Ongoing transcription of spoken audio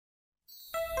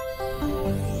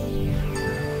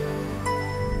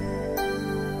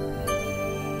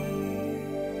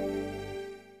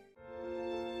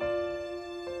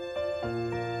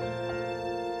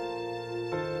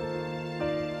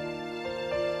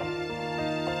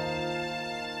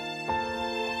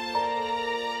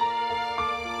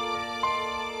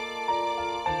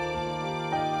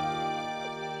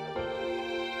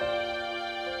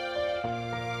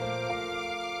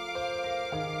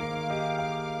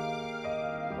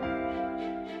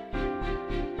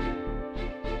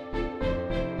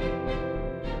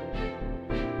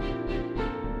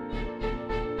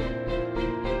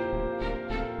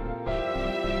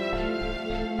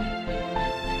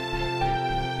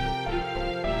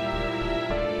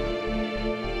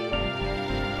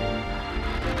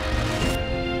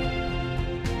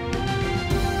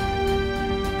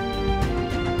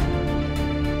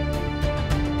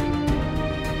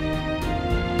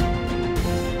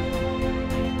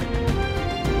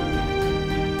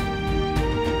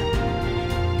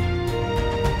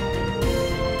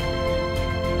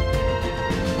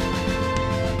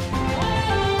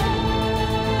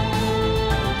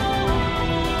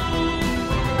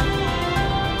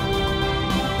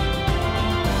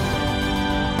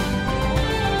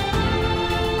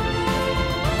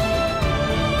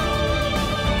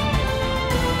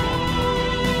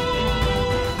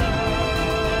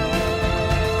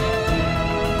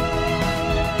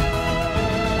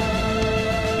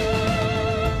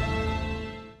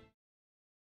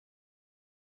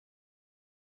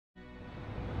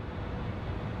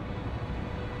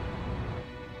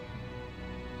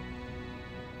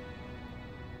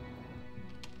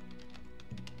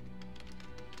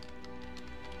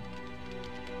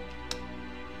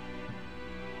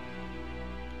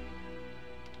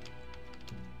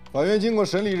法院经过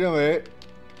审理认为，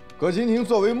葛青婷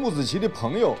作为穆子琪的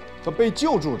朋友和被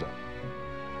救助者，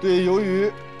对由于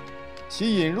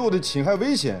其引入的侵害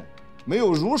危险没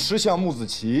有如实向穆子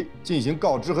琪进行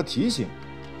告知和提醒，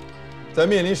在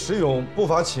面临使用不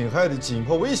法侵害的紧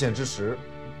迫危险之时，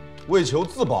为求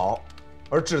自保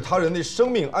而置他人的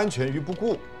生命安全于不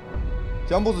顾，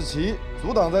将穆子琪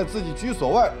阻挡在自己居所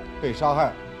外被杀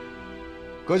害。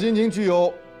葛青婷具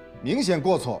有明显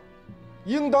过错，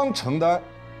应当承担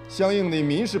相应的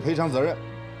民事赔偿责任。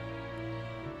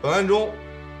本案中，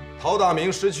陶大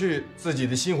明失去自己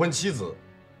的新婚妻子，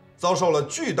遭受了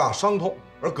巨大伤痛，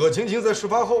而葛青婷在事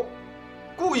发后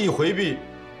故意回避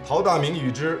陶大明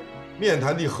与之面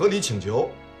谈的合理请求，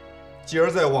继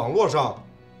而在网络上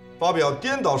发表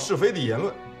颠倒是非的言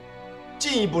论，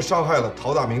进一步伤害了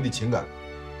陶大明的情感。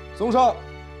综上，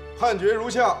判决如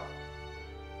下：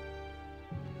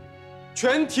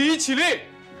全体起立。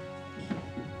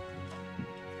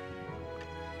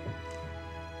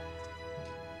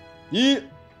一、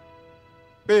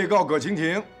被告葛青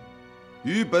婷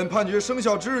于本判决生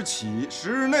效之日起10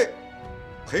日内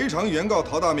赔偿原告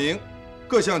陶大明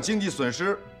各项经济损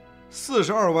失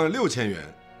42万6千元。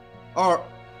二、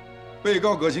被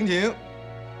告葛青婷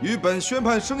于本宣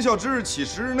判生效之日起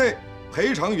10日内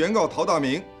赔偿原告陶大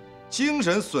明精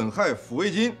神损害抚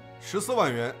慰金14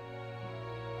万元。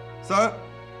三、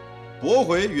驳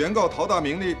回原告陶大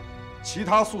明的其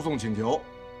他诉讼请求。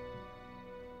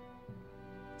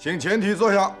请全体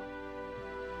坐下。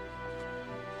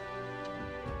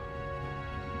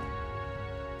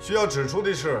需要指出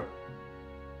的是，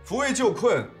抚慰救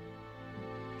困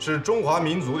是中华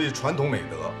民族的传统美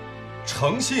德，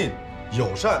诚信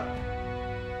友善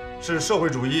是社会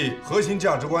主义核心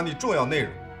价值观的重要内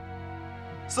容。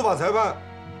司法裁判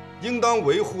应当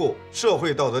维护社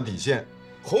会道德底线，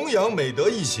弘扬美德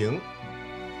义行，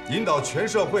引导全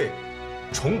社会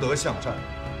崇德向善。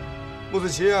穆子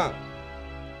琪案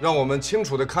让我们清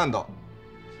楚地看到，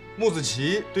穆子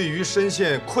琪对于深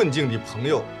陷困境的朋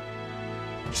友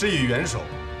施以援手，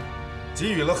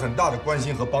给予了很大的关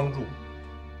心和帮助，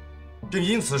并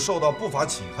因此受到不法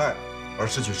侵害而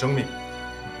失去生命。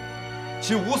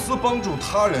其无私帮助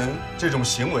他人这种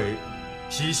行为，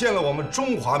体现了我们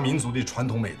中华民族的传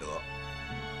统美德，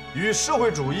与社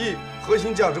会主义核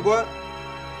心价值观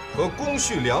和公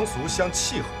序良俗相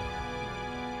契合，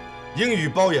应予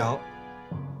褒扬，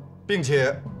并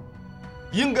且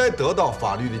应该得到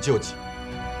法律的救济。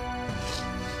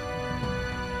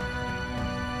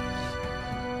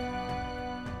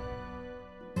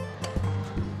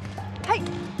嘿，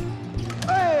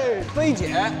哎，飞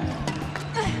姐，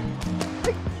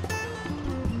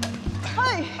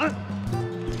嘿，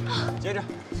接着，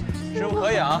师傅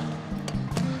可以啊。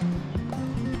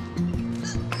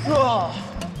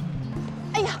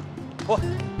哎呀，不，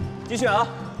继续啊。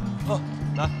哦，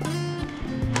来。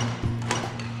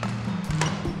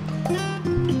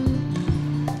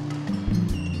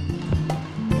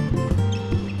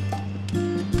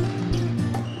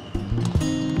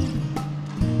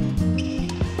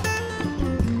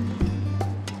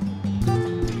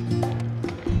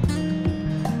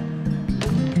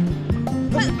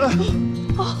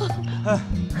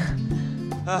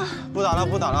不打了，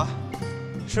不打了。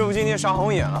师傅今天杀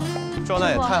红眼了，状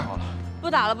态也太好了。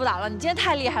不打了，不打了，你今天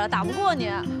太厉害了，打不过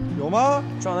你。有吗？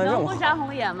状态这么好。能不杀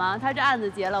红眼吗？他这案子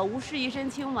结了，无事一身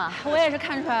轻嘛。我也是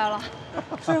看出来了，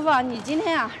师傅啊，你今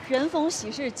天啊人逢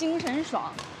喜事精神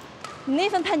爽，你那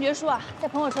份判决书啊在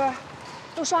朋友圈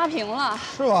都刷屏了。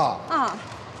是吧？啊，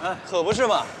哎，可不是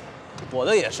嘛，我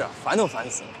的也是，烦都烦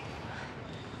死了。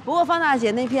不过方大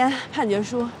姐那篇判决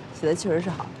书写的确实是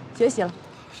好，学习了。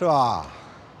是吧？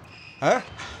哎，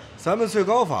咱们最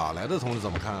高法来的同志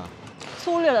怎么看啊？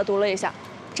粗略的读了一下，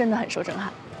真的很受震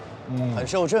撼。很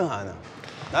受震撼的。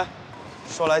来，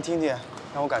说来听听，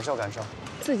让我感受感受。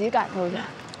自己感受去。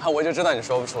啊，我就知道你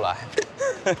说不出来。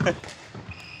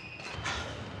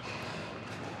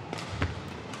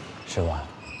师傅，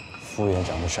副院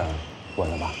长的事儿稳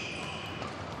了吧？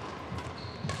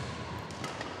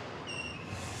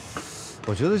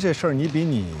我觉得这事儿你比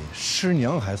你师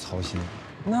娘还操心。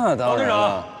那当然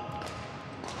了。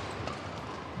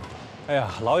哎呀，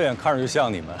老远看着就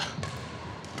像你们。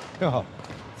哟，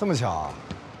这么巧啊？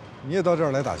你也到这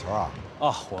儿来打球啊？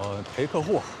啊，我陪客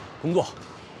户工作。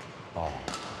哦。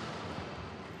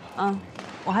嗯，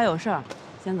我还有事儿，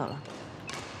先走了。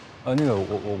那个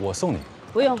我送你。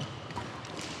不用，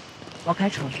我开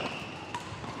车。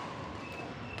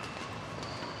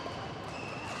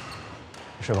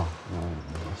是吧？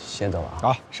先走了啊。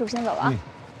好，师傅先走了啊。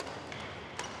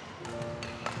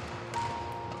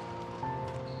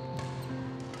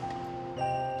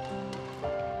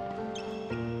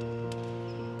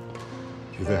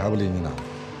于飞还不理你呢。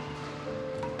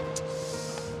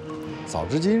早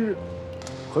知今日，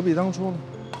何必当初呢？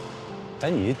哎，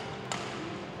你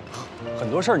很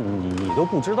多事儿你都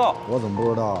不知道。我怎么不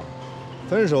知道？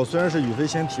分手虽然是宇飞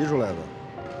先提出来的，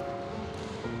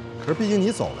可是毕竟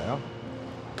你走了呀。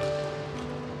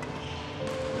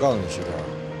我告诉你，徐天，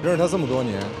认识他这么多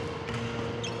年，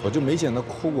我就没见他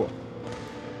哭过。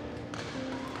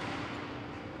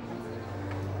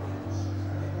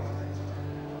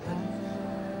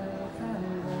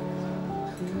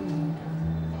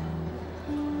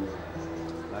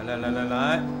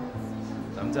来，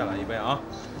咱们再来一杯啊！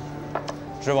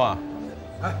师傅，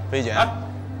哎，飞姐，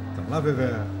怎么了，菲菲？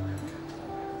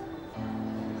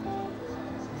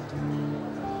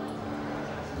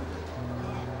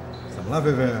怎么了，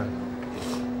菲菲？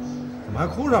怎么还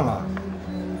哭上了？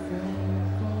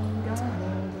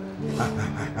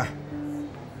哎，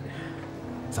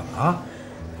怎么了？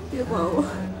别管我，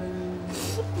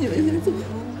你们先走。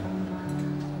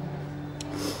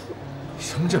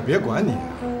什么叫别管你？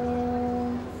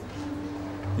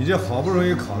你这好不容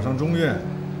易考上中院，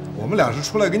我们俩是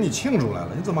出来给你庆祝来了，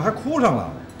你怎么还哭上了？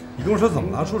你跟我说怎么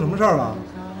了？出什么事儿了？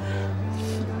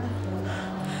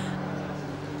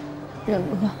任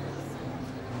哥，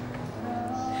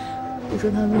你说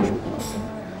他为什么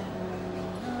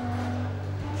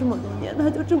这么多年他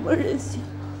就这么任性？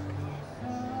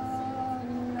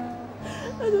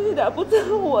他就一点不在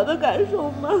乎我的感受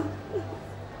吗？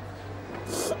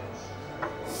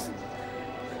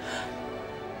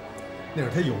那是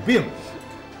他有病，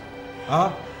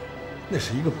啊，那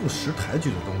是一个不识抬举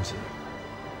的东西。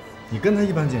你跟他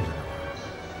一般见识干嘛？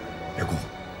别哭，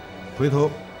回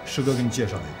头师哥给你介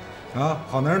绍一个，啊，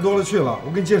好男人多了去了，我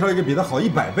给你介绍一个比他好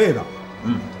100倍的。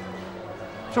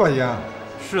是吧，姨？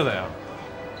是的呀。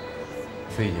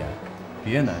飞姐，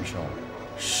别难受，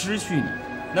失去你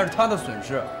那是他的损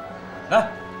失。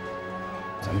来，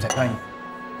咱们再干一杯。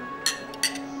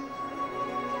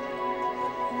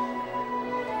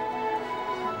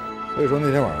所以说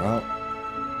那天晚上，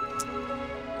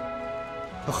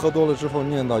他喝多了之后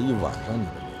念叨一晚上你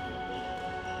的名。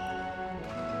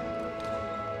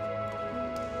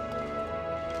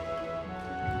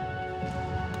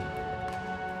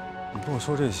你跟我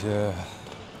说这些，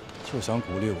就是想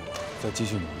鼓励我再继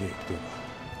续努力，对吧？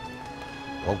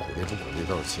我鼓励不鼓励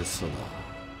都是其次的，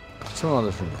重要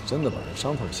的是你真的把人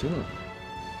伤透心了。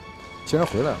既然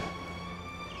回来了，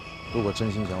如果真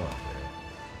心想挽回，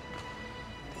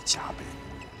得加倍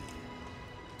努力。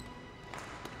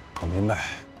我明白，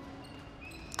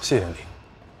谢谢你。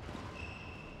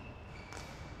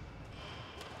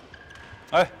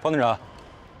哎，方队长，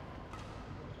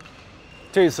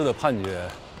这次的判决，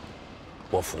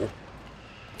我服。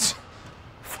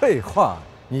废话，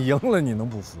你赢了你能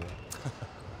不服？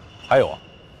还有啊，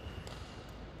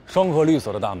双河律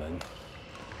所的大门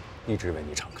一直为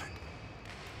你敞开。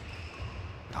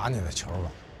打你的球吧。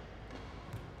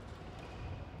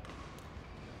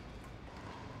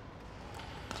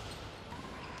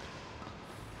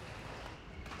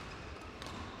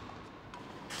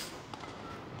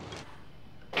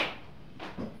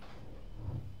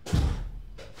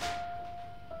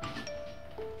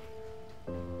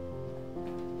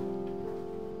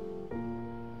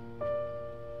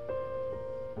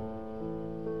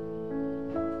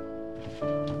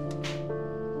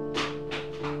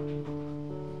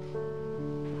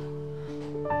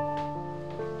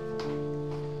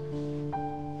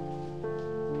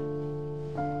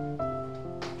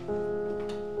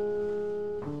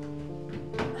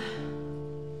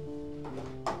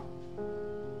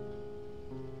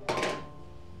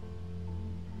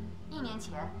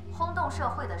轰动社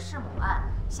会的弑母案，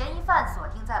嫌疑犯锁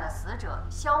定在了死者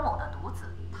肖某的独子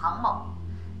唐某。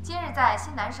今日在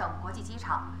新南省国际机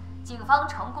场，警方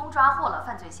成功抓获了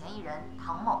犯罪嫌疑人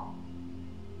唐某。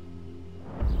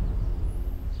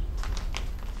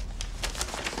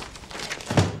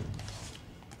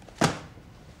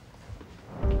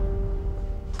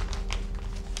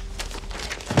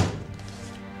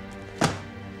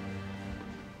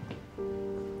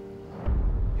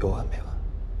有完没完？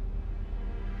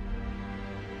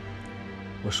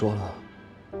我说了，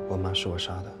我妈是我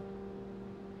杀的，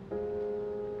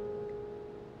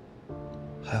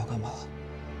还要干嘛？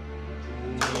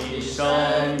祝你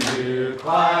生日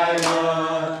快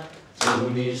乐，祝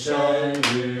你生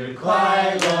日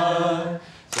快乐，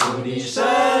祝你生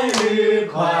日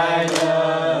快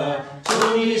乐，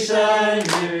祝你生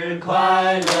日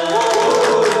快乐。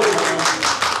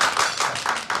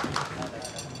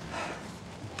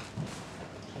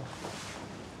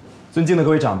尊敬的各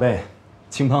位长辈、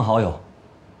亲朋好友，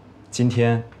今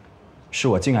天是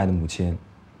我敬爱的母亲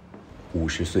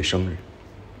50岁生日。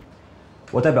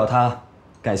我代表他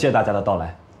感谢大家的到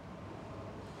来。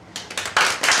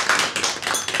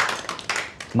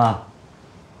妈，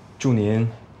祝您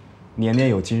年年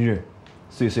有今日，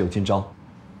岁岁有今朝，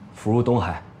福如东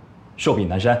海，寿比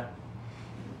南山。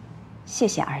谢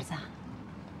谢儿子。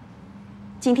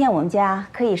今天我们家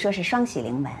可以说是双喜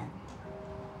临门。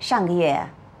上个月，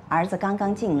儿子刚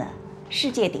刚进了世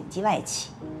界顶级外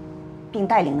企，并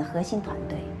带领了核心团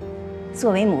队。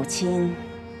作为母亲，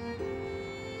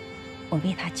我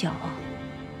为他骄傲。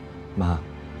妈，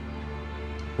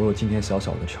我有今天小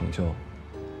小的成就，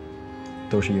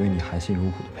都是因为你含辛茹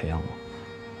苦的培养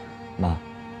我。妈，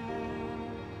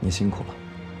你辛苦了。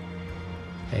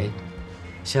哎，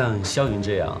像肖云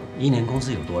这样，一年工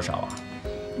资有多少啊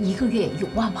？1个月有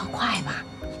18000块吧。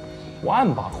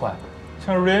18000块，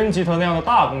像瑞恩集团那样的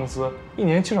大公司，一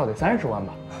年至少得30万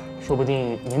吧，说不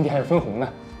定年底还有分红呢，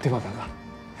对吧，凡哥？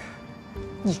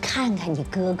你看看你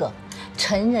哥哥，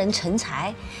成人成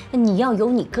才，你要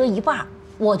有你哥一半，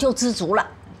我就知足了。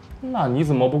那你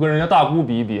怎么不跟人家大姑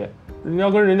比一比？你要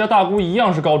跟人家大姑一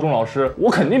样是高中老师，我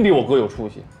肯定比我哥有出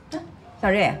息。小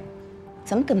瑞，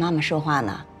怎么跟妈妈说话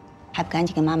呢？还不赶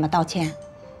紧跟妈妈道歉？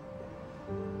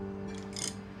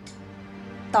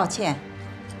道歉。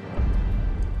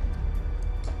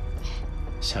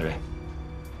小瑞，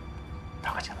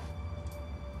太客气了。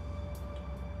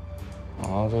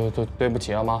啊，对不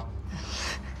起啊，妈。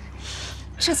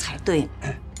这才对。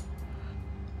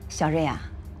小瑞啊，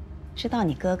知道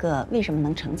你哥哥为什么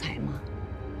能成才吗？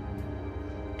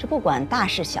这不管大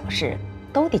事小事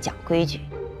都得讲规矩，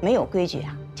没有规矩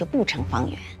啊就不成方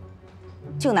圆。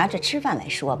就拿这吃饭来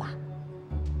说吧，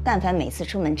但凡每次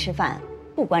出门吃饭，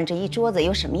不管这一桌子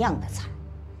有什么样的菜，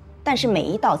但是每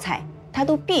一道菜他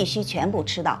都必须全部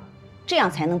吃到，这样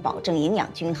才能保证营养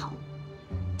均衡。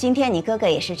今天你哥哥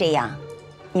也是这样，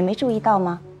你没注意到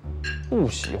吗？不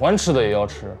喜欢吃的也要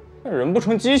吃，人不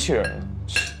成机器人了。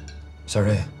小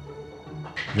瑞，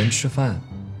人吃饭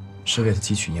是为了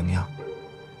汲取营养，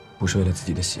不是为了自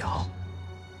己的喜好。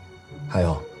还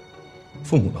有，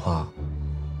父母的话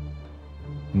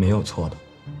没有错的，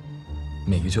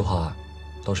每一句话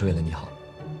都是为了你好。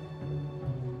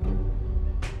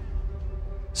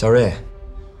小瑞，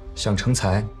想成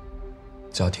才，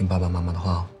就要听爸爸妈妈的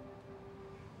话哦，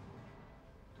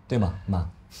对吗，妈？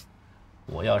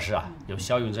我要是有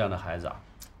肖云这样的孩子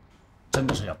真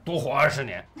的是要多活20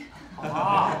年。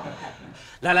好，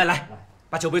来，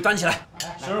把酒杯端起来。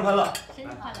生日快乐！生日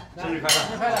快乐！生日快乐！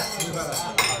生日快乐！生日快乐！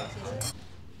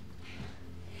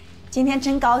今天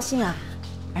真高兴啊，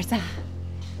儿子，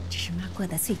这是妈过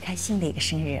得最开心的一个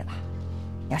生日了。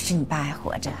要是你爸还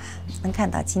活着，能看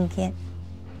到今天，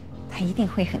他一定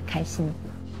会很开心的。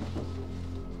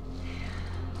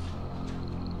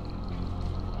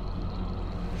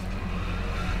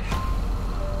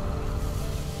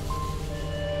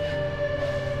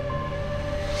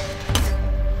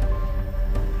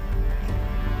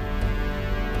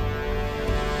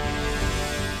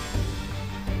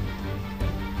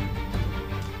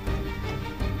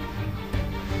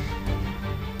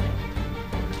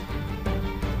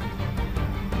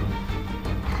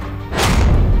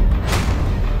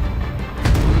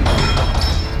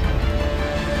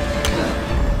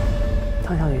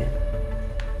唐小云，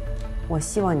我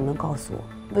希望你能告诉我，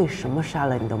为什么杀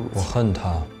了你的母亲？我恨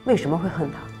她。为什么会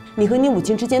恨她？你和你母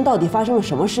亲之间到底发生了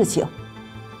什么事情？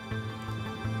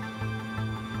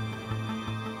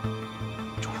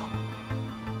重要，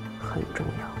很重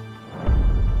要。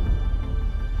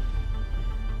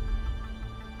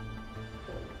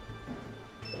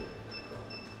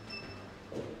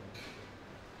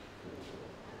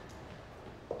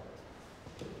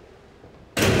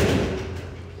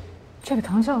这个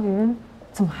唐啸云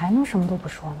怎么还能什么都不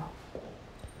说呢？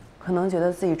可能觉得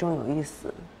自己终有一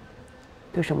死，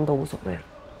对什么都无所谓了。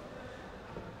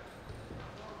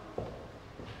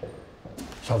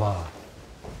小芳，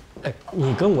哎，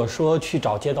你跟我说去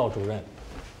找街道主任，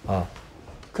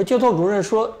可街道主任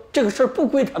说这个事儿不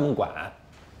归他们管，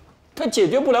他解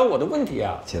决不了我的问题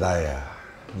啊。铁大爷，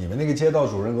你们那个街道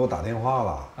主任给我打电话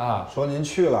了说您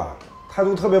去了。态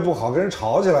度特别不好，跟人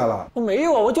吵起来了。我没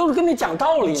有，我就是跟你讲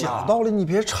道理嘛。讲道理你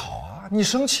别吵啊！你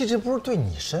生气这不是对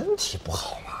你身体不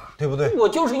好吗？对不对？我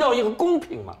就是要一个公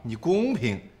平嘛。你公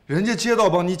平，人家街道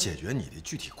帮你解决你的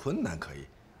具体困难可以，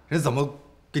人怎么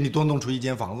给你多弄出一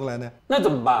间房子来呢？那怎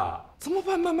么办啊？怎么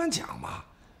办？慢慢讲嘛。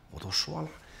我都说了，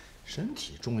身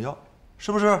体重要，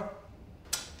是不是？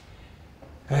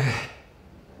哎，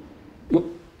哟，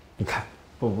你看，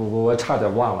我差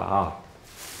点忘了啊。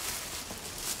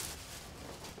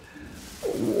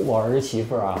我儿媳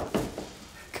妇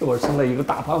给我生了一个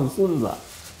大胖孙子。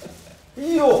哎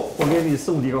呦，我给你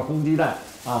送几个红鸡蛋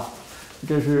啊！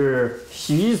这是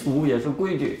习俗，也是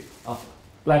规矩啊。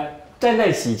来，沾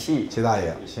沾喜气。齐大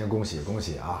爷，先恭喜恭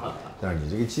喜啊！但是你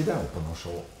这个鸡蛋我不能收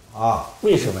啊。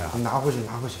为什么呀？你拿回去，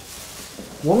拿回去。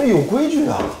我们有规矩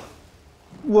啊。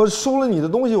我收了你的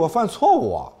东西，我犯错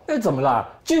误啊。哎，怎么了？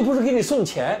这不是给你送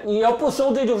钱，你要不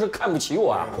收，这就是看不起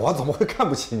我啊！我怎么会看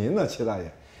不起您呢，齐大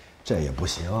爷？这也不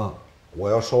行，我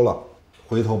要收了，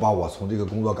回头把我从这个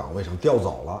工作岗位上调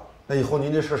走了，那以后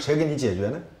您这事谁给你解决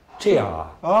呢？这样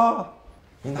啊？啊，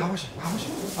你拿回去，拿回去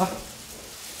啊！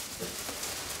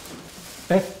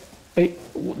哎，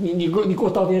你给我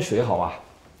倒点水好吧？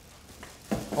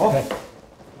好。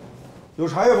有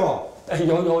茶叶不？哎，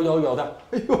有的。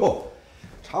哎呦，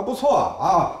茶不错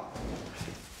啊！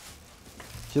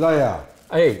齐大爷，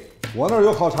哎，我那儿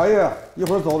有好茶叶，一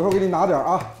会儿走的时候给你拿点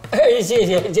啊。哎，谢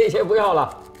谢，不要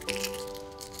了。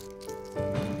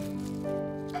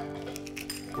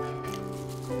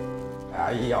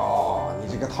哎呦，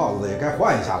你这个套子也该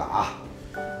换一下了啊！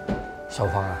小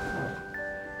芳啊，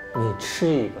你吃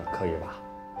一个可以吧？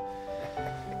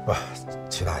不，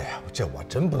齐大爷，这我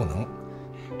真不能。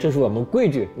这是我们规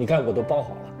矩，你看我都包好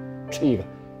了，吃一个，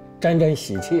沾沾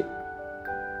喜气。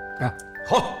啊，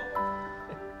好，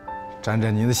沾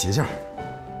沾您的喜气儿。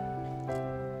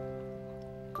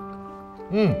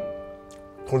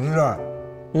土鸡蛋，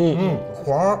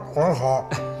黄好。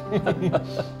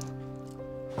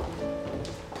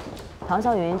唐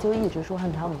啸云就一直说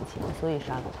恨他母亲，所以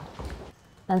杀了他。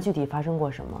但具体发生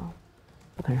过什么，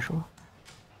不肯说。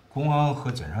公安和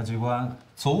检察机关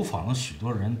走访了许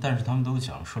多人，但是他们都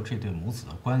讲说这对母子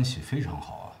的关系非常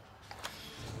好啊。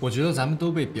我觉得咱们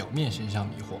都被表面现象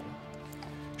迷惑了。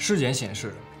尸检显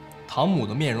示，唐母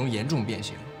的面容严重变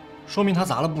形，说明她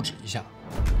砸了不止一下。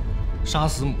杀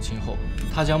死母亲后，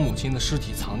他将母亲的尸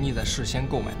体藏匿在事先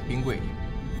购买的冰柜里。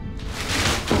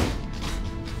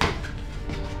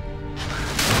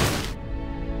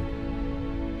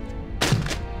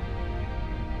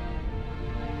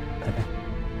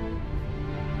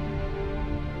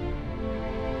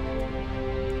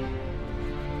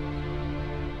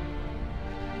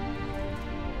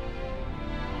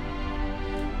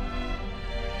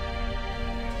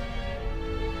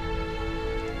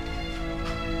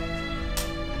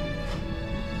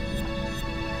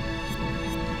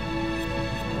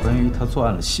关于他作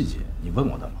案的细节，你问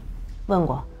过他吗？问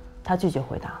过，他拒绝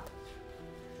回答。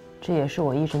这也是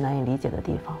我一直难以理解的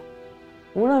地方。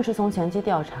无论是从前期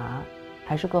调查，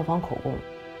还是各方口供，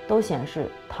都显示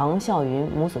唐啸云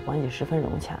母子关系十分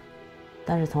融洽。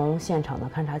但是从现场的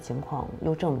勘查情况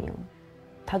又证明，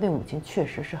他对母亲确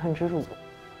实是恨之入骨。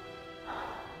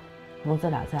母子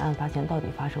俩在案发前到底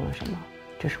发生了什么？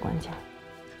这是关键。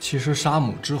其实杀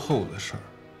母之后的事儿，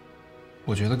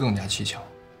我觉得更加蹊跷。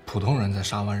普通人在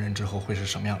杀完人之后会是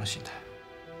什么样的心态？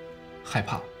害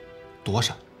怕、躲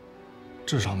闪，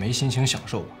至少没心情享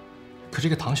受吧。可这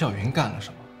个唐啸云干了什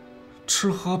么？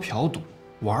吃喝嫖赌，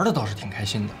玩的倒是挺开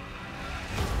心的。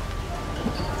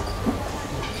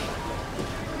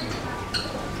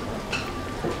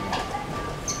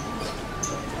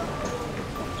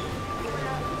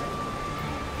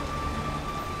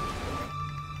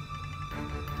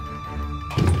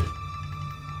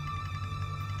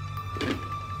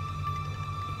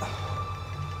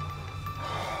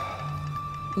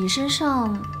你身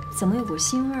上怎么有股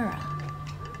腥味儿啊？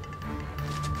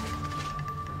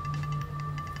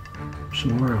什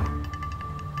么味儿啊？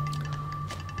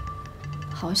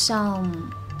好像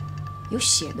有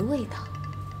血的味道。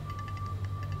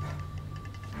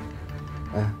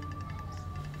哎，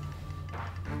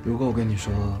如果我跟你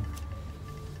说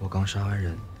我刚杀完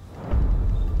人，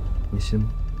你信吗？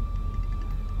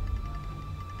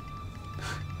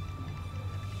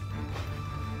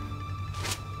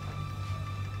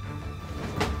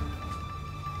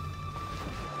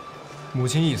母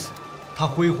亲一死，他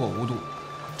挥霍无度，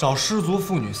找失足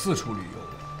妇女四处旅游，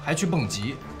还去蹦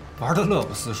极，玩得乐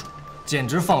不思蜀，简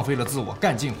直放飞了自我，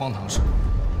干尽荒唐事。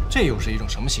这又是一种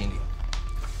什么心理？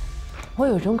我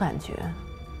有种感觉，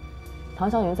唐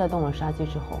啸云在动了杀机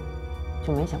之后，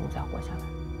就没想过再活下来。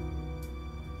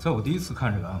在我第一次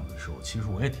看这个案子的时候，其实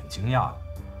我也挺惊讶的，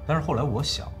但是后来我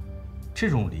想，这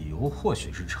种理由或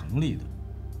许是成立的。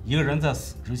一个人在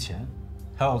死之前，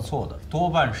他要做的多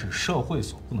半是社会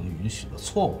所不能允许的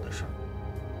错误的事儿。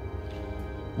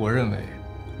我认为，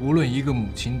无论一个母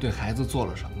亲对孩子做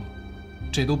了什么，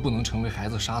这都不能成为孩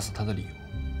子杀死他的理由。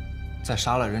在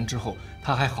杀了人之后，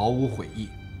他还毫无悔意。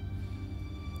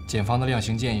检方的量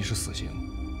刑建议是死刑，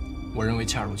我认为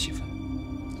恰如其分。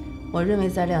我认为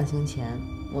在量刑前，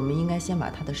我们应该先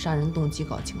把他的杀人动机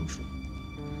搞清楚。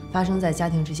发生在家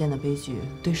庭之间的悲剧，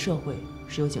对社会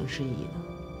是有警示意义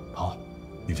的。好，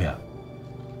李飞，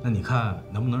那你看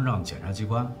能不能让检察机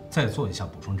关再做一下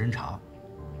补充侦查，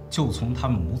就从他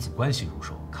们母子关系入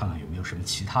手，看看有没有什么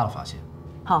其他的发现。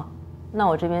好，那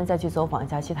我这边再去走访一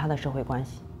下其他的社会关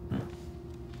系。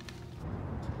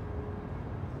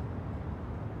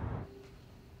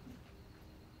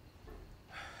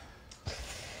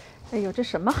哎呦，这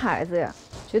什么孩子呀，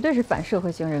绝对是反社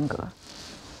会型人格。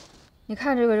你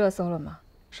看这个热搜了吗？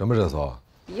什么热搜啊？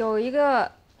有一个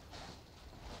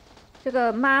这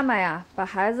个妈妈呀，把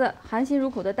孩子含辛茹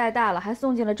苦的带大了，还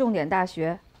送进了重点大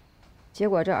学，结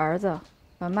果这儿子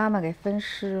把妈妈给分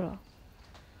尸了。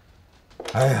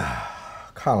哎呀，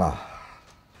看了。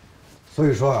所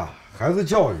以说啊，孩子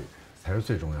教育才是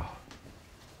最重要的。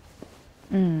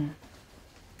嗯。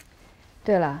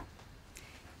对了，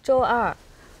周二，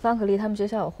方可丽他们学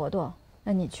校有活动，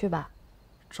那你去吧。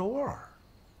周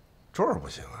二不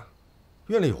行啊，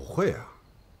院里有会啊，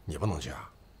你不能去啊。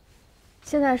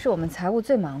现在是我们财务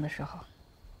最忙的时候。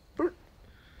不是，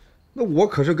那我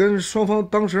可是跟双方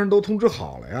当事人都通知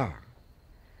好了呀。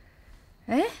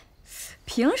哎，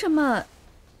凭什么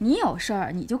你有事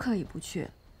儿你就可以不去，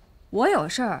我有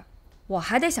事儿我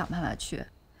还得想办法去？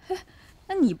嘿，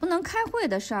那你不能开会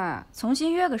的事儿重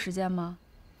新约个时间吗？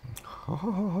好，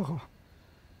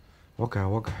我改，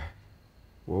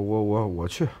我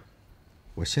去，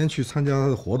我先去参加他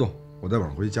的活动，我再晚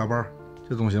上回去加班，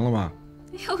这总行了吧？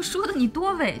哎呦，说的你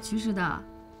多委屈似的。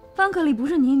方可丽不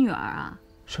是你女儿啊？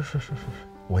是，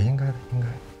我应该的。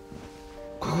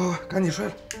快，赶紧睡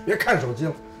了，别看手机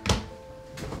了。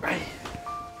哎。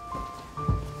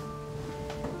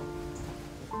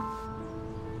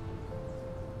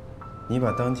你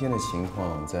把当天的情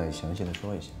况再详细的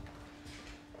说一下。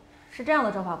是这样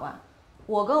的，周法官，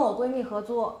我跟我闺蜜合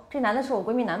租，这男的是我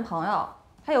闺蜜男朋友，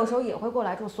他有时候也会过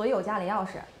来住，所以有家里钥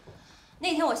匙。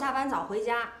那天我下班早回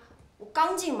家，我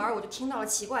刚进门我就听到了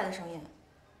奇怪的声音，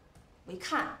我一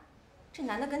看，这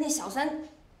男的跟那小三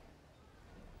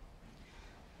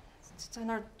在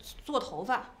那儿做头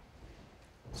发。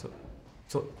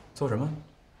做什么？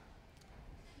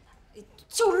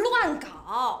就乱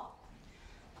搞。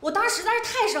我当时实在是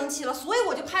太生气了，所以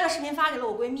我就拍了视频发给了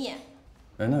我闺蜜。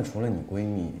哎，那除了你闺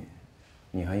蜜，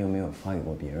你还有没有发给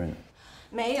过别人呢？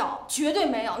没有，绝对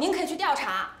没有，您可以去调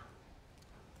查。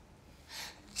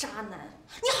渣男，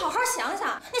你好好想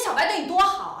想，那小白对你多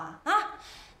好啊！啊，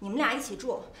你们俩一起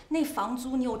住，那房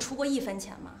租你有出过1分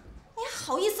钱吗？你还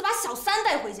好意思把小三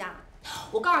带回家？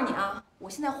我告诉你啊，我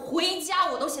现在回家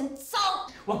我都嫌脏。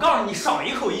我告诉你，少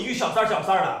一口一句小三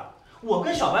的。我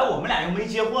跟小白我们俩又没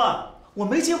结婚，我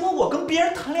没结婚，我跟别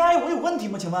人谈恋爱，我有问题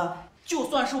吗？请问，就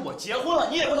算是我结婚了，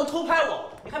你也不能偷拍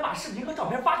我，你还把视频和照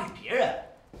片发给别人。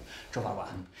周法官，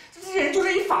这人就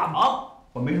是一法盲，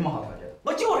我没什么好调解的，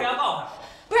我就是要告他。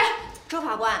不是，周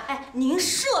法官，哎，您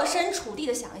设身处地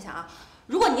的想一想啊，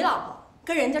如果你老婆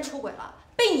跟人家出轨了，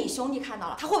被你兄弟看到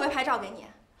了，他会不会拍照给你？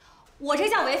我这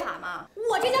叫违法吗？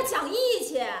我这叫讲义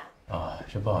气。啊，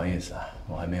是不好意思啊，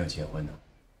我还没有结婚呢。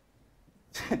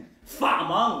法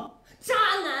盲，渣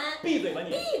男，闭嘴吧你！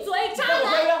闭嘴，渣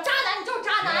男，渣男，你就是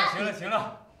渣男。行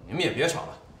了，你们也别吵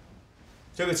了。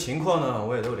这个情况呢，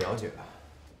我也都了解了。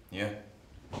你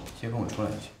先跟我出来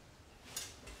一下。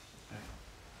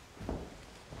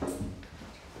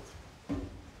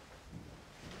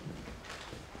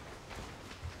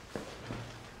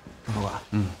周法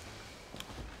官，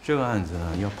这个案子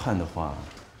呢，要判的话，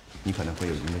你可能会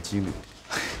有赢的几率，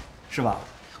是吧？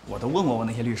我都问过我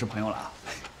那些律师朋友了。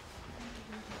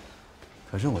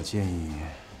可是我建议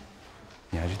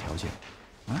你还是调解。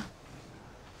啊？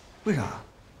为啥？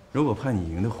如果判你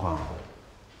赢的话，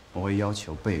我会要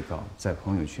求被告在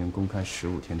朋友圈公开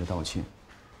15天的道歉，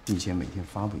并且每天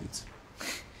发布1次。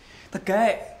他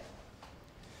该。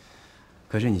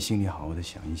可是你心里好好的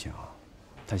想一想啊，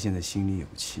他现在心里有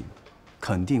气，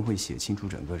肯定会写清楚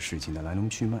整个事情的来龙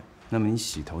去脉。那么你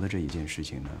洗头的这一件事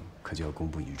情呢，可就要公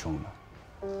布于众了。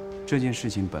这件事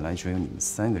情本来只有你们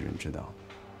3个人知道，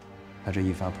他这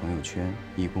一发朋友圈，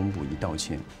一公布，一道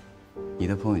歉，你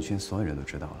的朋友圈所有人都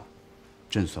知道了。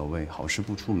正所谓好事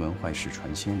不出门，坏事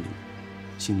传千里，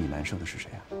心里难受的是谁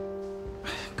啊？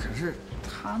可是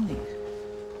他那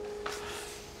个，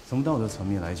从道德层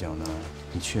面来讲呢，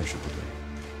你确实不对。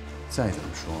再怎么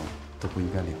说都不应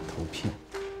该两头骗，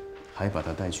还把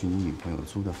他带去你女朋友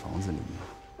租的房子里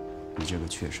面，你这个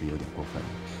确实有点过分了。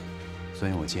所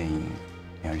以我建议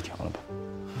你还是调了吧。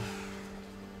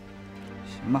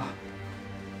行吧，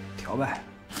调呗。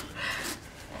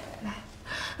来，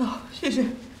哦，谢谢。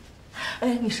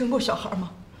哎，你生过小孩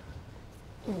吗？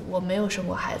我没有生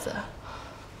过孩子，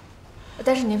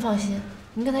但是您放心，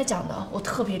您刚才讲的我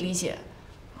特别理解。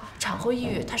产后抑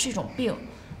郁它是一种病，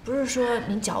不是说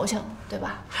您矫情，对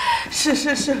吧？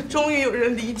是，终于有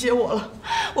人理解我了。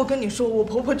我跟你说，我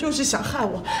婆婆就是想害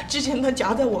我。之前她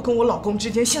夹在我跟我老公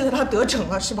之间，现在她得逞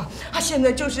了，是吧？她现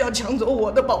在就是要抢走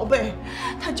我的宝贝，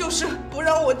她就是不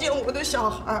让我见我的小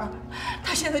孩，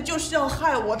她现在就是要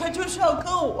害我，她就是要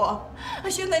割我，她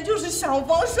现在就是想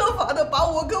方设法的把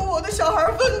我跟我的小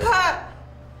孩分开。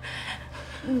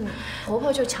婆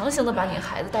婆就强行的把你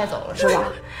孩子带走了，是吧？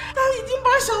她已经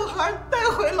把小孩带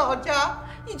回老家。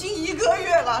已经1个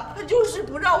月了，他就是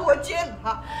不让我见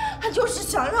他，他就是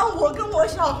想让我跟我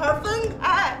小孩分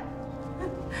开。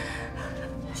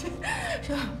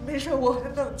是，没事，我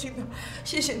很冷静的，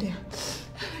谢谢你，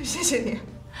谢谢你。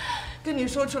跟你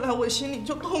说出来，我心里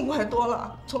就痛快多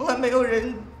了。从来没有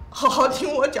人好好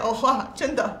听我讲话，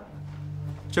真的。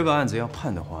这个案子要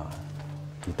判的话，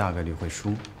你大概率会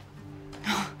输。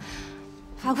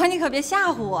法官，你可别吓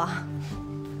唬我。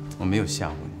我没有吓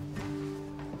唬你。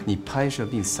你拍摄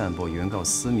并散播原告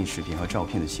私密视频和照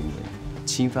片的行为，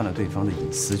侵犯了对方的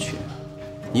隐私权，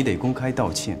你得公开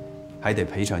道歉，还得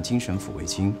赔偿精神抚慰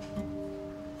金。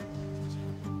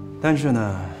但是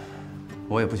呢，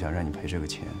我也不想让你赔这个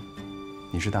钱，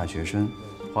你是大学生，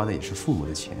花的也是父母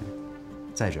的钱。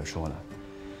再者说了，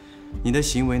你的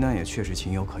行为呢也确实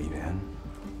情有可原，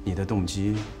你的动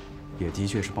机也的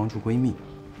确是帮助闺蜜，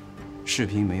视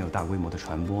频没有大规模的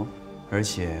传播，而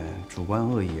且主观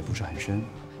恶意也不是很深。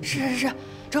是，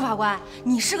周法官，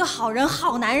你是个好人，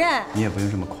好男人。你也不用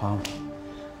这么夸我。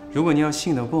如果你要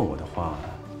信得过我的话，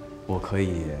我可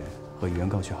以和原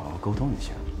告去好好沟通一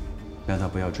下，让他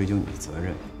不要追究你的责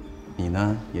任。你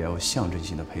呢，也要象征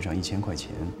性的赔偿1000块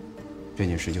钱，这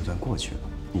件事就算过去了。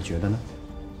你觉得呢？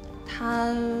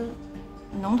他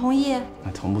能同意？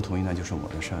那同不同意那就是我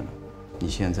的事了。你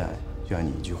现在就按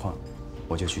你一句话，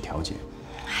我就去调解。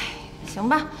哎，行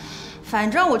吧，反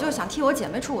正我就想替我姐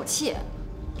妹出口气。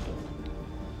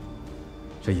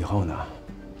这以后呢，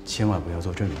千万不要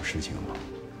做这种事情了。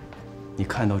你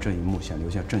看到这一幕想留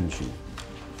下证据，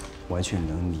完全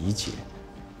能理解。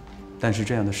但是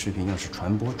这样的视频要是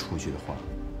传播出去的话，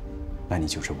那你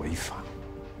就是违法。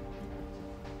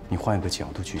你换一个角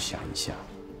度去想一下，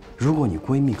如果你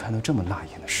闺蜜看到这么辣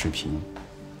眼的视频，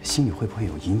心里会不会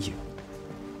有阴影？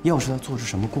要是她做出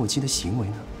什么过激的行为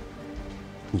呢？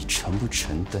你承不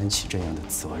承担起这样的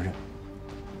责任？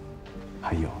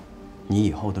还有，你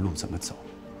以后的路怎么走？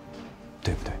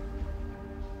对不对？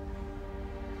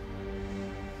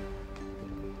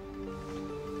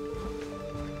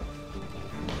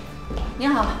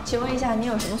您好，请问一下您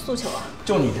有什么诉求啊？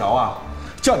就你条啊，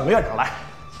叫你们院长来。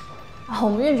我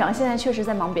们院长现在确实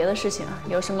在忙别的事情，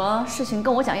有什么事情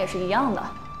跟我讲也是一样的。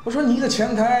我说你一个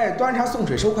前台端茶送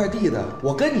水收快递的，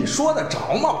我跟你说得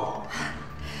着吗？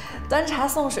端茶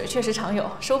送水确实常有，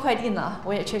收快递呢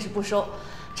我也确实不收，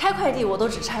拆快递我都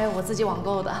只拆我自己网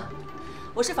购的。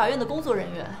我是法院的工作人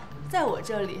员，在我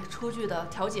这里出具的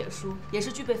调解书也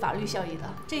是具备法律效益的，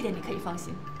这一点你可以放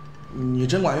心。你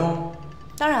真管用？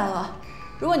当然了，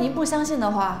如果您不相信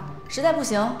的话，实在不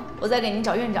行，我再给您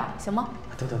找院长，行吗？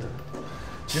对，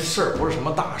这事儿不是什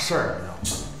么大事儿，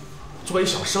做一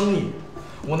小生意，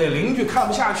我那邻居看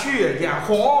不下去，眼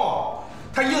红，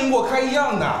他硬给我开一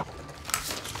样的。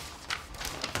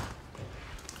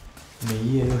你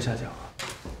一夜右下角。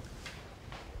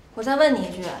我再问你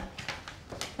一句，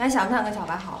你还想不想跟小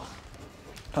白好了？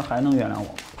他还能原谅我吗？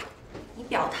你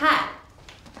表态，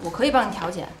我可以帮你调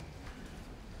解。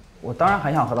我当然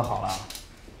还想和他好了，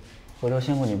回头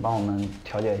辛苦你帮我们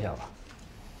调解一下吧。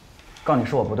告你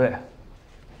是我不对，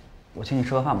我请你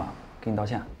吃个饭吧，给你道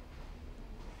歉。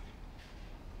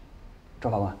周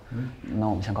法官，那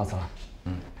我们先告辞了。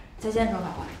再见，周法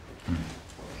官。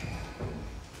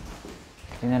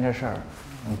今天这事儿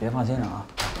你别放心上啊。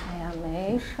哎呀，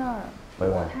没事儿。伟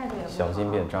伟，小心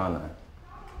变渣男。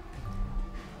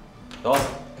走，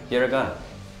接着干。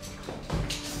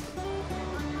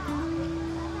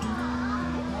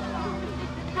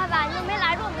爸爸，你有没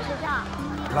来过我们学校？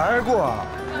来过。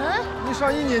你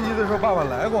上1年级的时候，爸爸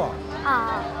来过。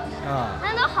啊。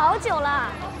那都好久了。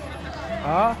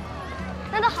啊？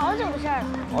那都好久的事儿了。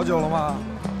好久了吗？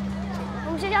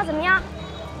我们学校怎么样？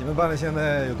你们班里现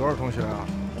在有多少同学啊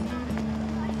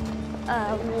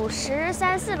？53、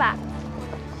4吧。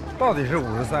到底是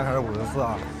53还是54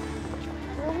啊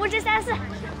？53、4。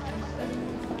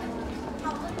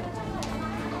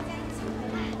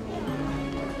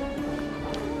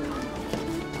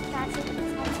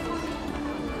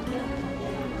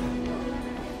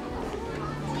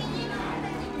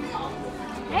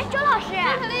哎，周老师，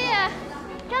可丽，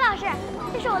周老师，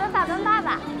这是我的法官爸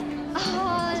爸。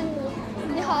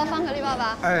你好，方可丽爸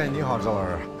爸。哎，你好，周老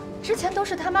师。之前都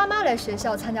是他妈妈来学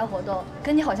校参加活动，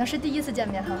跟你好像是第一次见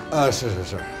面哈。是，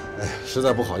哎，实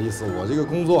在不好意思，我这个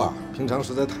工作啊，平常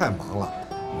实在太忙了，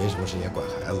没什么时间管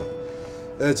孩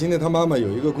子。今天他妈妈有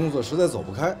一个工作实在走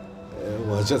不开，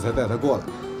我这才带她过来。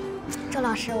周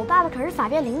老师，我爸爸可是法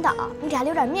院领导，你给他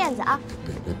留点面子啊。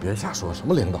别瞎说，什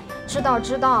么领导？知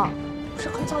道，不是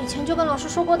很早以前就跟老师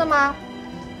说过的吗？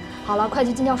好了，快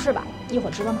去进教室吧，一会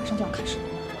儿值班马上就要开始了。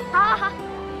好，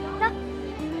走。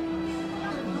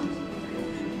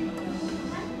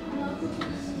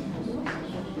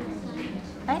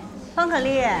哎，方可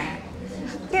丽，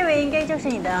这位应该就是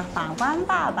你的法官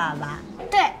爸爸吧？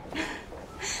对。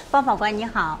方法官你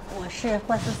好，我是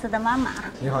霍思思的妈妈。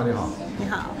你好。你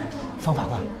好，方法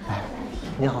官，哎，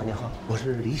你好，我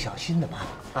是李小新的妈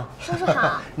妈啊。叔叔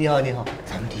好。你好，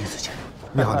咱们第一次见面。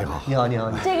你好。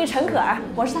这个陈可儿，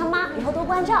我是他妈，以后多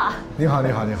关照啊。你好。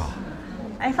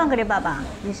哎，方可丽爸爸，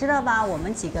你知道吧？我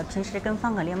们几个平时跟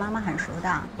方可丽妈妈很熟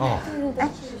的。哦。哎，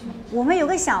我们有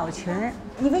个小群，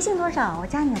你微信多少？我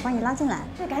加你，帮你拉进来。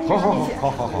对，赶紧拉进去。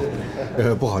好。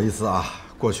不好意思啊，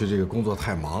过去这个工作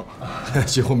太忙，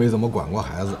几乎没怎么管过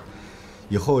孩子。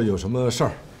以后有什么事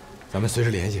儿，咱们随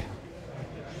时联系。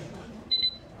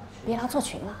别拉错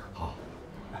群了。好。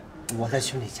我在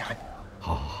群里加你了。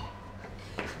好。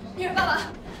丽儿爸爸，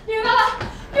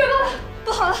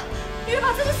不好了，丽儿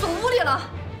把自己锁屋里了。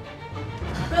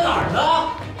在哪儿呢？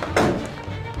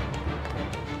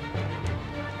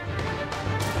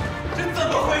这怎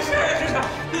么回事呀？这是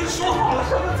跟说好了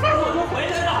上个厕所就回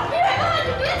来了。丽儿爸爸，你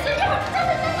别急，一会儿真的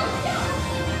在等一下。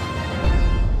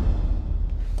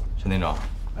陈店长，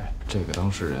哎，这个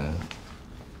当事人。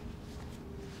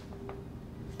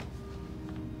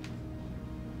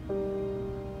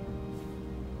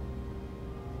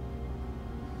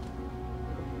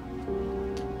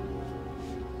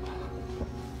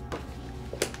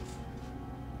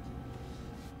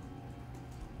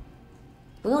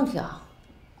不用调，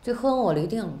这婚我离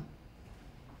定了。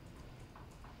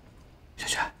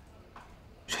萱，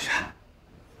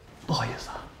不好意思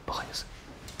啊。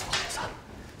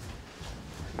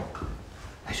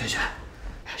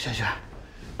哎，萱，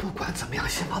不管怎么样，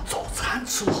先把早餐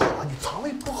吃好啊，你肠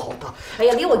胃不好的。哎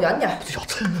呀，离我远点！要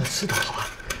趁热吃点，好吧？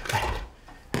哎，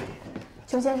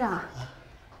熊先生，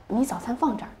你早餐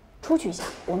放这儿，出去一下，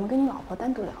我们跟你老婆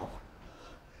单独聊会儿。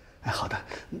哎，好的，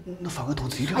那法官同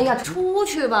志一定要。哎呀，出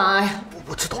去吧！哎呀，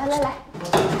我知道。来，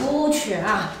出去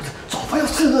啊！早饭要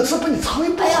趁热吃，不然你肠胃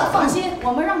不好。哎呀，放心，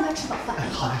我们让他吃早饭。哎，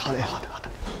好的。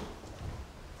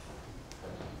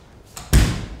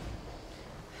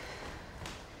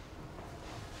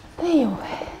哎呦喂，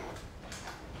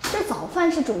这早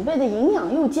饭是准备的营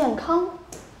养又健康，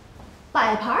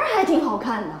摆盘还挺好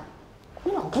看的。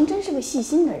你老公真是个细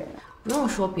心的人啊。不用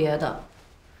说别的，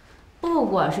不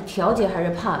管是调解还是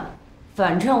判，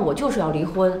反正我就是要离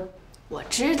婚。我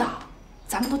知道，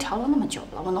咱们都调了那么久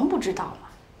了，我能不知道吗？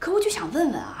可我就想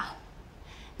问问啊，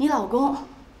你老公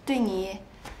对你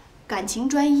感情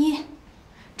专一，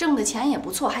挣的钱也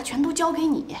不错，还全都交给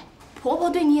你，婆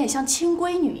婆对你也像亲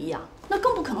闺女一样，那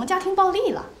更不可能家庭暴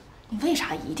力了。你为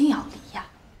啥一定要离呀？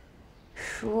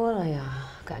说了呀，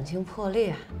感情破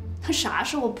裂。他啥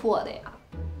时候破的呀？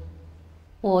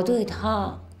我对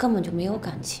他根本就没有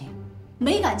感情。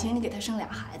没感情，你给他生俩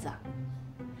孩子，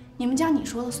你们家你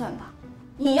说了算吧？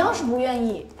你要是不愿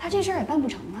意，他这事儿也办不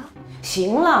成啊。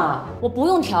行了，我不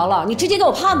用调了，你直接给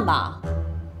我判吧。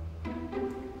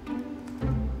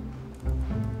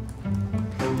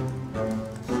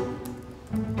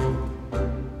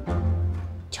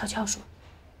悄悄说，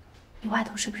你外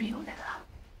头是不是有人了？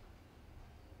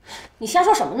你瞎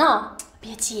说什么呢？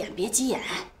别急眼，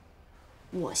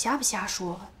我瞎不瞎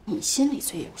说，你心里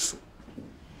最有数。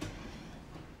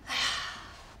哎呀，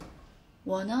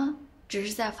我呢，只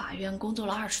是在法院工作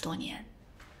了20多年，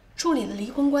处理的离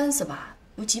婚官司吧，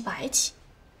有几百起。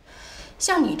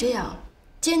像你这样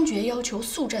坚决要求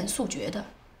速战速决的，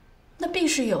那必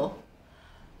是有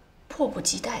迫不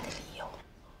及待的理由。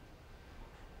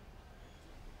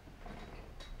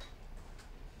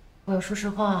我要说实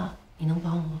话，你能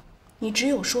帮我？你只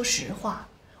有说实话，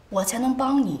我才能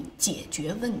帮你解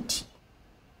决问题。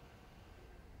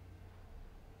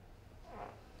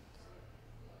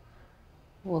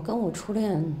我跟我初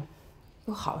恋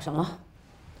又好上了，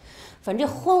反正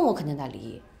这婚我肯定得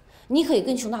离。你可以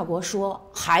跟熊大国说，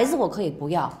孩子我可以不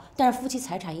要，但是夫妻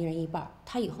财产1人1半，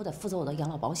他以后得负责我的养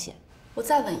老保险。我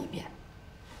再问一遍，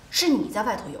是你在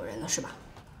外头有人了是吧？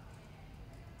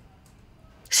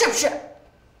是不是？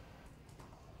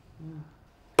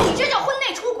你这叫婚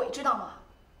内出轨，知道吗？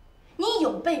你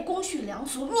有悖公序良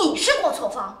俗，你是过错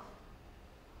方。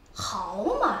好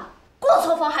嘛，过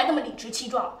错方还那么理直气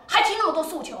壮，还提那么多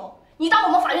诉求，你当我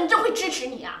们法院真会支持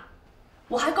你啊？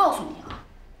我还告诉你啊，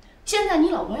现在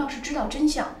你老公要是知道真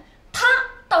相，他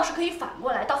倒是可以反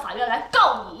过来到法院来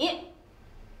告你。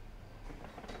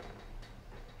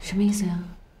什么意思呀？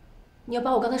你要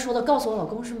把我刚才说的告诉我老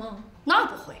公是吗？那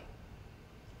不会，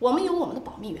我们有我们的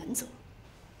保密原则，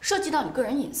涉及到你个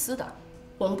人隐私的，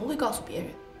我们不会告诉别人，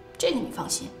这个你放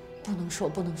心。不能说，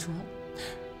不能说。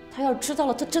他要是知道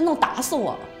了，他真能打死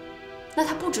我了。那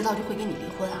他不知道就会跟你离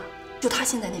婚啊？就他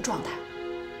现在那状态。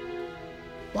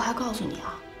我还告诉你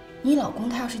啊，你老公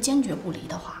他要是坚决不离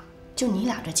的话，就你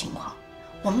俩这情况，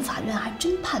我们法院还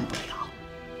真判不了。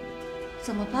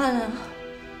怎么办啊？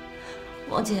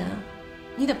王姐，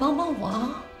你得帮帮我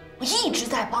啊！我一直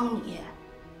在帮你，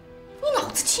你脑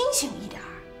子清醒一点。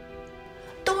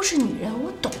都是女人，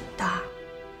我懂的。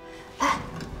哎，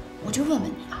我就问问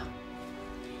你啊，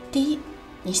第一，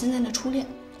你现在的初恋，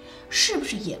是不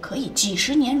是也可以几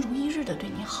十年如一日的对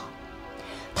你好？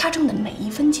他挣的每一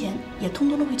分钱也通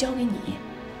通都会交给你。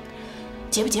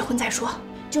结不结婚再说，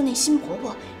就那新婆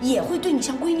婆也会对你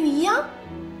像闺女一样。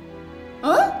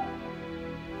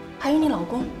还有你老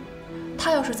公，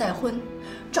他要是再婚，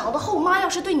找的后妈要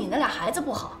是对你那俩孩子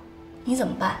不好，你怎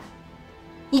么办？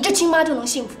你这亲妈就能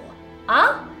幸福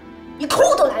啊？你哭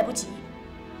都来不及。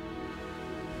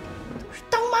都是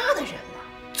当妈的人了，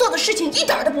做的事情一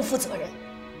点都不负责任。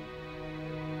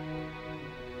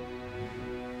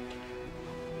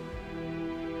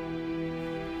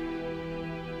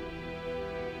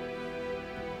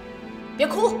别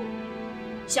哭，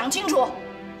想清楚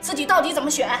自己到底怎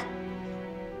么选。哎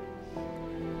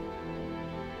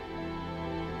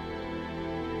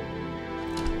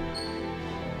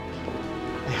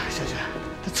呀，小雪，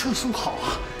这撤诉好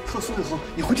啊！撤诉以后，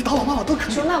你回去打我妈妈都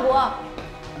可以。熊大国，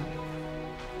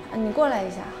你过来一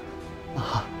下。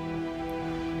啊？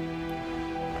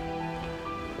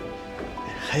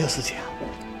还有事情啊？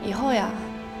以后呀，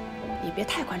你别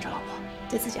太惯着老婆，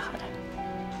对自己好点。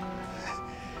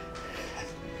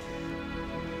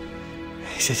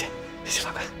谢谢，谢谢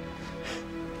法官。呀，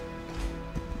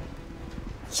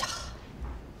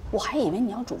我还以为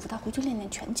你要嘱咐他回去练练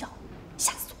拳脚，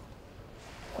吓死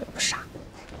我！我也不傻。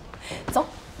走，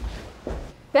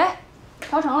别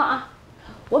调成了啊！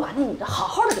我把那女的好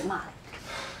好的给骂了。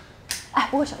哎，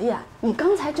不过小叶，你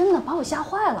刚才真的把我吓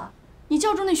坏了。你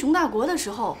叫住那熊大国的时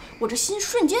候，我这心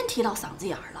瞬间提到嗓子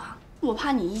眼儿了。我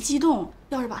怕你一激动，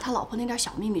要是把他老婆那点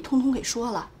小秘密通通给说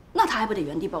了，那他还不得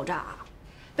原地爆炸啊？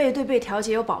背对背调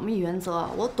解有保密原则，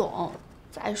我懂。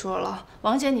再说了，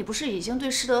王姐，你不是已经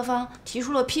对施德芳提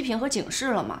出了批评和警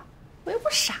示了吗？我又不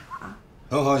傻。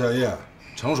很好，小叶，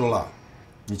成熟了。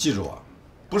你记住啊，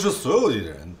不是所有的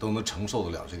人都能承受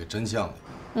得了这个真相的。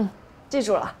记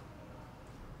住了。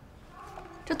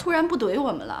这突然不怼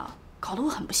我们了，搞得我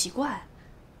很不习惯。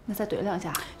那再怼两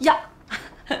下呀！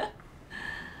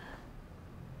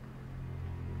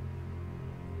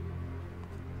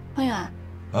方远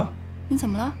啊，你怎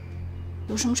么了？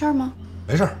有什么事儿吗？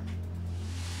没事儿，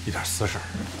一点私事儿。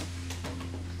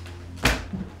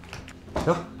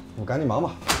行，我赶紧忙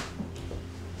吧。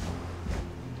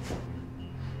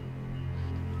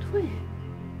对，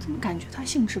怎么感觉他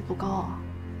兴致不高啊？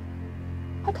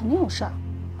他肯定有事儿，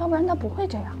要不然他不会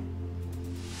这样。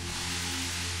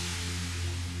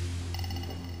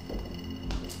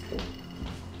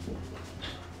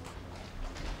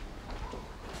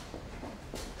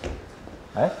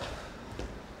哎，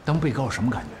当被告什么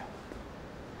感觉？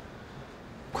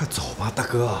快走吧，大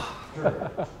哥。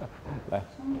来，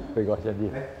被告先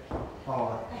进。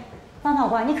方法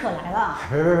官，你可来了！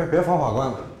别方法官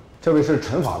了，这位是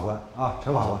陈法官啊，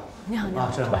陈法官。你好，你好。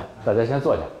来，大家先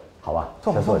坐下，好吧？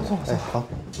坐先坐下。哎，好。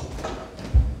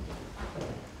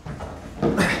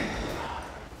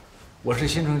我是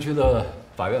新城区的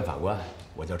法院法官，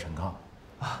我叫陈康。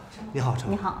啊，你好，陈。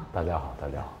你好。大家好，大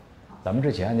家好。咱们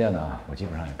这起案件呢，我基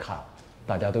本上也看了，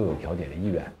大家都有调解的意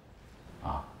愿，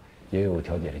啊，也有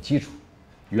调解的基础。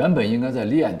原本应该在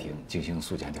立案庭进行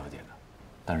诉前调解的，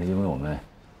但是因为我们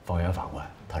方远法官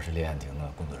他是立案庭的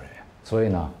工作人员，所以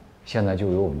呢，现在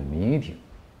就由我们民一庭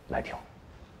来调。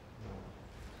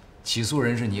起诉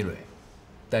人是倪蕊，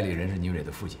代理人是倪蕊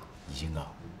的父亲李新刚。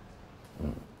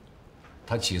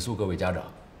他起诉各位家长，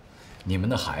你们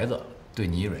的孩子对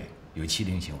倪蕊有欺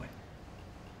凌行为。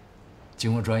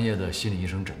经过专业的心理医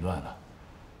生诊断呢，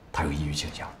他有抑郁倾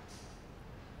向。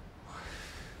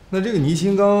那这个倪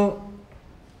新刚，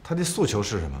他的诉求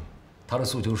是什么？他的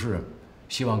诉求是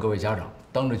希望各位家长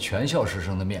当着全校师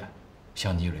生的面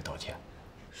向倪蕊道歉。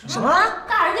什么？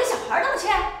大人跟小孩道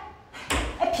歉？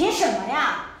哎，凭什么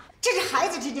呀？这是孩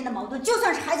子之间的矛盾，就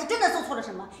算是孩子真的做错了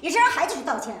什么，也是让孩子去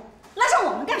道歉，拉上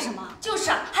我们干什么？就是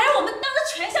啊，还让我们当着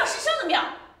全校师生的面，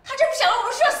还他这不想让我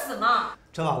们社死吗？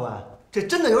陈法官，这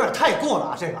真的有点太过了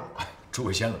啊！这个，诸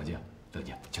位先冷静，冷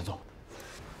静，请坐。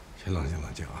先冷静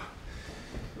冷静啊。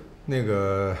那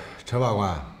个陈法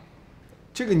官，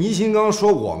这个倪新刚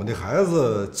说我们的孩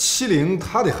子欺凌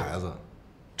他的孩子，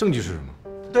证据是什么？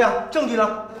对啊，证据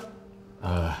呢？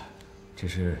这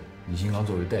是倪新刚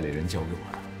作为代理人交给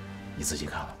我的，你仔细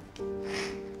看看。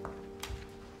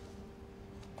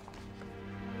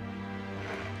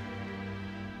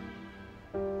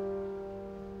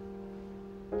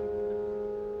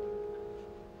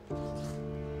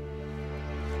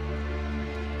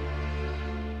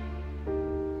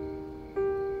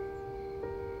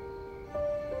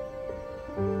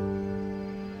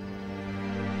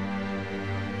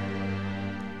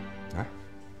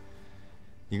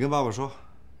你跟爸爸说，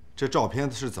这照片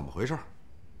是怎么回事？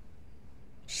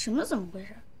什么怎么回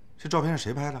事？这照片是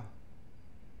谁拍的？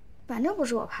反正不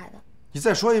是我拍的。你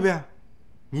再说一遍，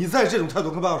你再这种态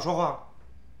度跟爸爸说话，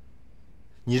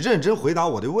你认真回答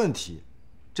我的问题，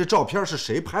这照片是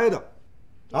谁拍的？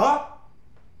啊？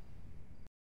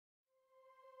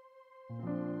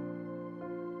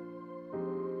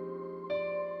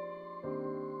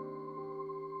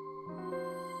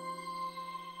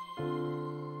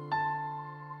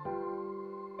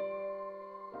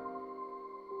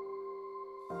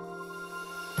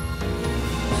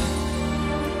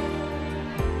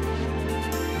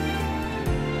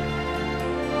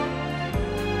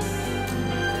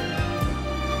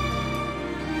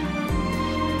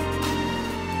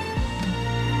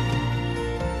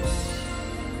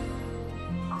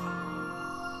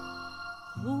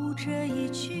这一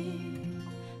句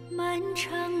漫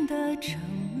长的承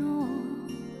诺，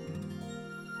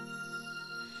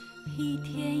一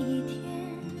天一天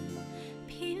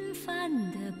平凡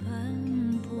的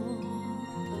奔波，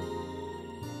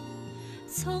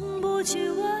从不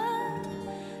去问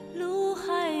路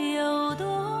还有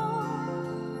多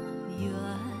远，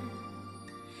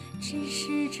只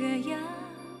是这样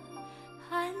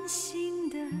安心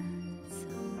的走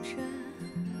着。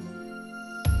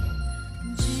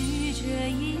这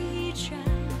一盏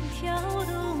跳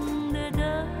动的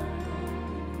灯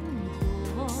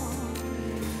火，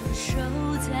守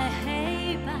在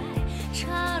黑白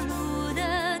岔路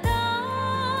的道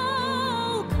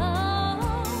口，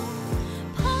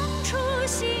碰触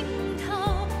心头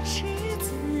赤子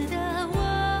的温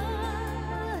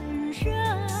热，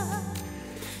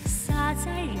洒在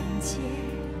人间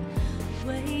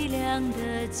微凉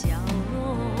的角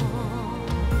落。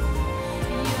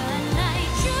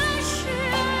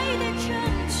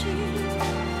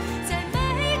在每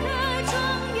个庄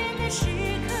严的时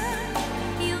刻，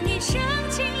有你声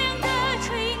清亮的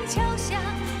吹音敲响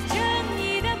正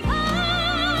义的磅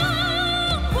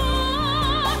礴。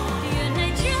原来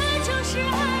这就是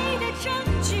爱的证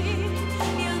据，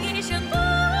有一生不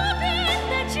变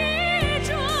的执着，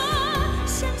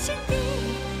相信地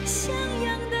相养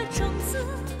的种子，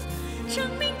证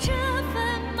明这份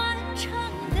漫长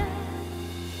的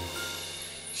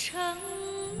承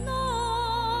诺。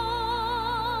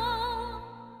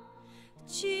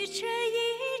举着一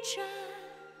盏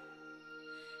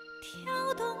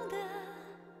跳动的